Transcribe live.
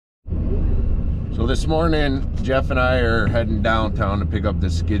So this morning, Jeff and I are heading downtown to pick up the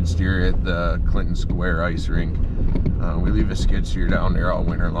skid steer at the Clinton Square ice rink. We leave a skid steer down there all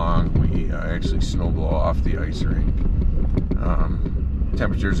winter long. We actually snow blow off the ice rink.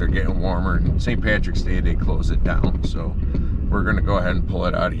 Temperatures are getting warmer, and St. Patrick's Day they close it down. So we're gonna go ahead and pull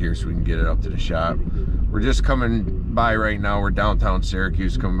it out of here so we can get it up to the shop. We're just coming by right now. We're downtown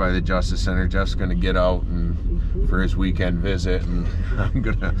Syracuse, coming by the Justice Center. Jeff's gonna get out and for his weekend visit, and I'm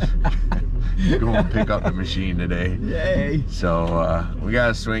gonna go and pick up the machine today. Yay! So we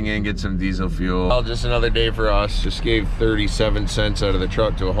gotta swing in, get some diesel fuel. Well, just another day for us. Just gave 37 cents out of the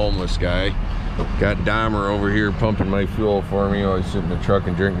truck to a homeless guy. Got Dahmer over here pumping my fuel for me while I sit in the truck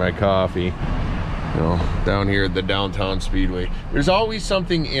and drink my coffee. You know, down here at the downtown speedway. There's always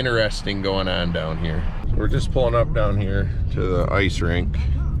something interesting going on down here. So we're just pulling up down here to the ice rink.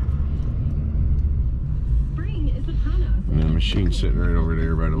 And the machine's sitting right over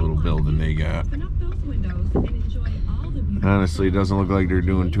there by the little building they got. Honestly, it doesn't look like they're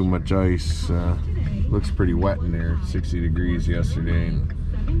doing too much ice. Looks pretty wet in there. 60 degrees yesterday and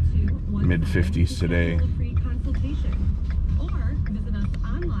mid 50s today.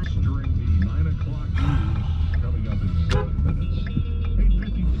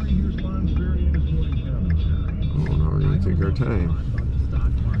 Oh, now we're gonna take our time.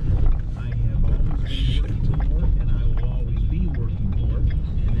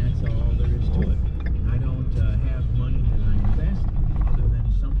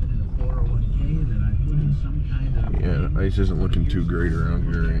 Ice isn't looking too great around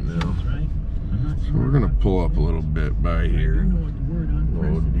here right now. So we're gonna pull up a little bit by here.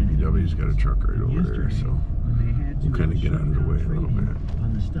 Oh, the BBW's got a truck right over there, so we'll kind of get out of the way a little bit.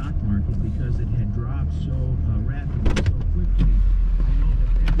 On the stock market because it had dropped so rapidly, so quickly.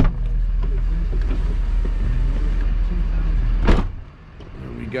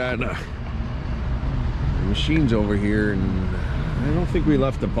 We got the machines over here, and I don't think we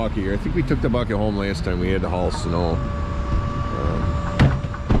left the bucket here. I think we took the bucket home last time we had to haul snow.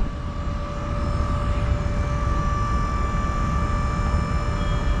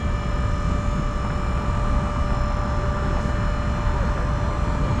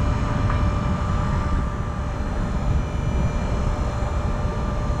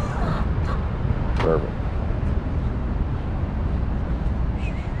 Perfect.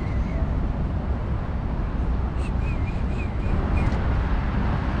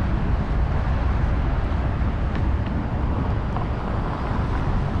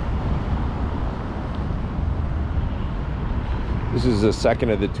 This is the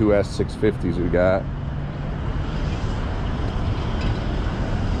second of the two S650s we got.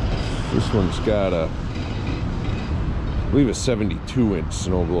 This one's got a, I believe a 72-inch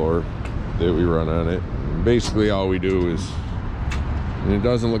snowblower that we run on it. And basically all we do is, and it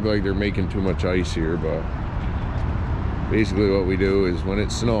doesn't look like they're making too much ice here, but basically what we do is when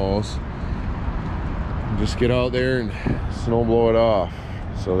it snows, just get out there and snow blow it off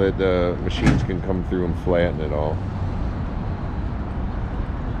so that the machines can come through and flatten it all.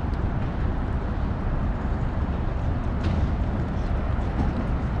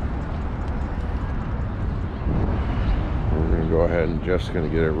 Go ahead and just gonna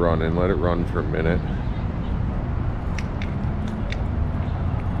get it running, let it run for a minute.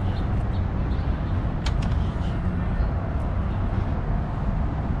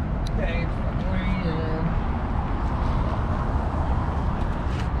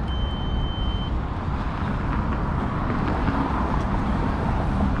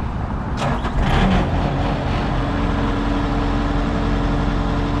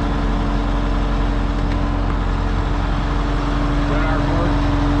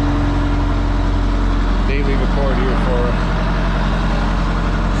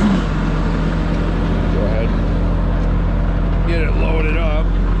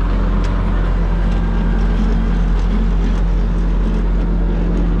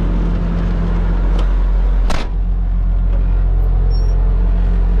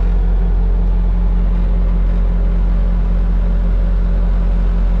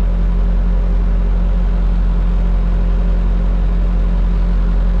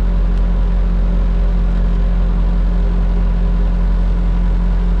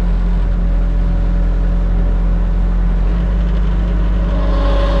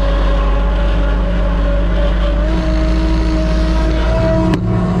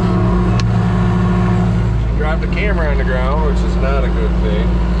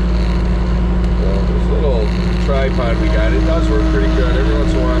 tripod we got, it does work pretty good. Every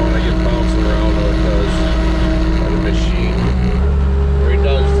once in a while when I get bouncing around, though, it does on the machine. Or it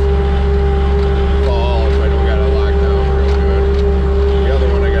does fall if I don't got it locked down real good. The other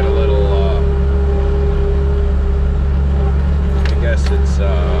one I got a little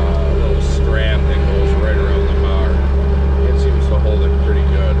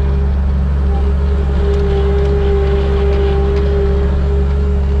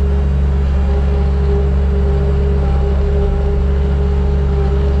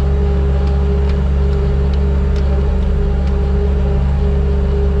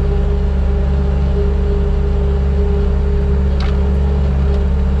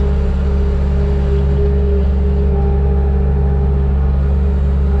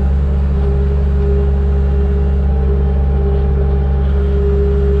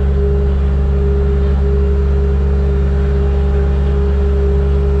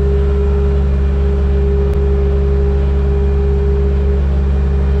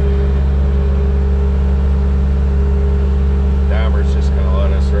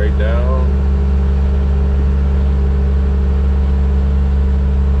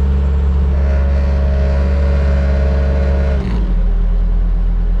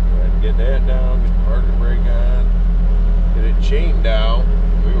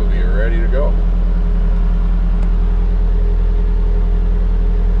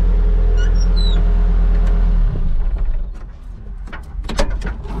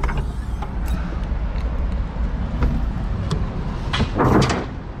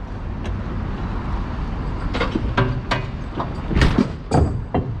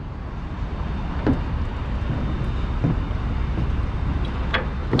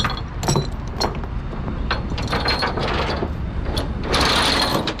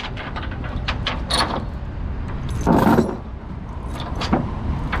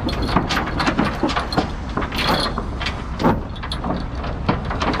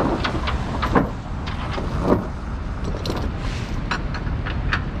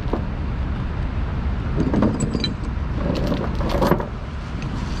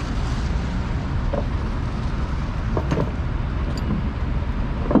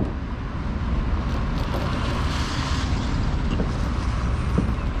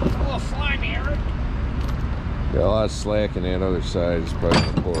lot of slack in that other side. It's probably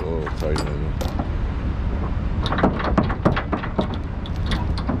gonna pull it a little tight on you.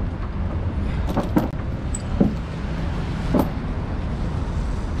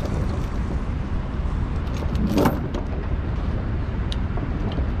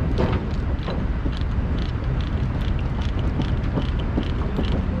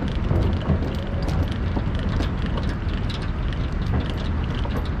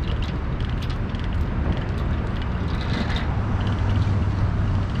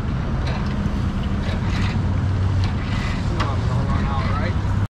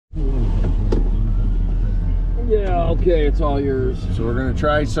 Okay, it's all yours. So we're gonna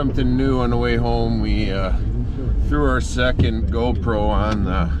try something new on the way home. We threw our second GoPro on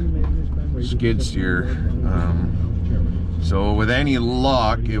the skid steer. So with any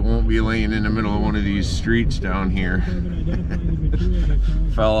luck, it won't be laying in the middle of one of these streets down here.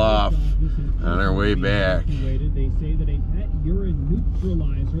 Fell off on our way back.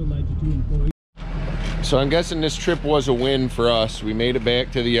 So I'm guessing this trip was a win for us. We made it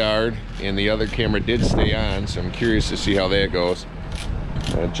back to the yard and the other camera did stay on, so I'm curious to see how that goes.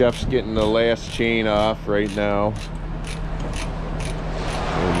 Jeff's getting the last chain off right now.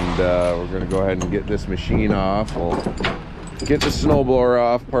 And we're gonna go ahead and get this machine off. We'll get the snowblower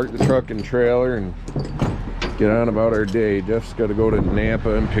off, park the truck and trailer, and get on about our day. Jeff's gotta go to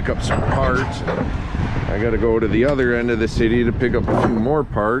Napa and pick up some parts. I gotta go to the other end of the city to pick up a few more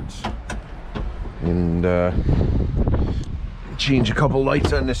parts. And change a couple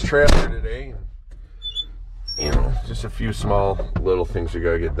lights on this trailer today. You know, just a few small little things we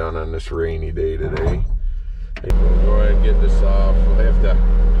gotta get done on this rainy day today. We'll go ahead and get this off. We'll have to,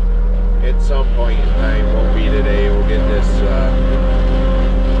 at some point in time, won't be today, we'll get this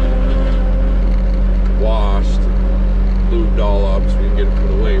washed, lubed all up so we can get it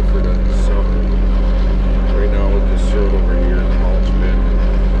put away for the summer. Right now we'll just throw it over here in the mulch bin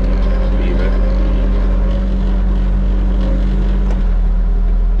and leave it.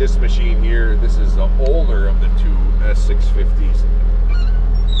 This machine here, this is the older of the two S650s.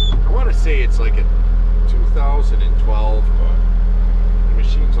 I want to say it's like a 2012, but the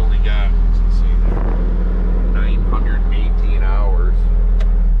machine's only got, let's see, 918 hours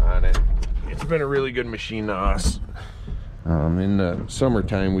on it. It's been a really good machine to us. In the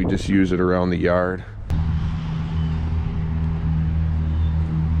summertime, we just use it around the yard.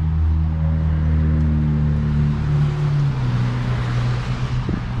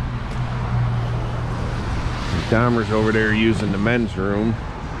 Dahmer's over there using the men's room,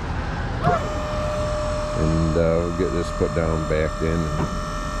 and we'll get this put down, backed in,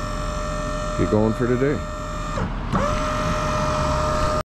 and get going for today.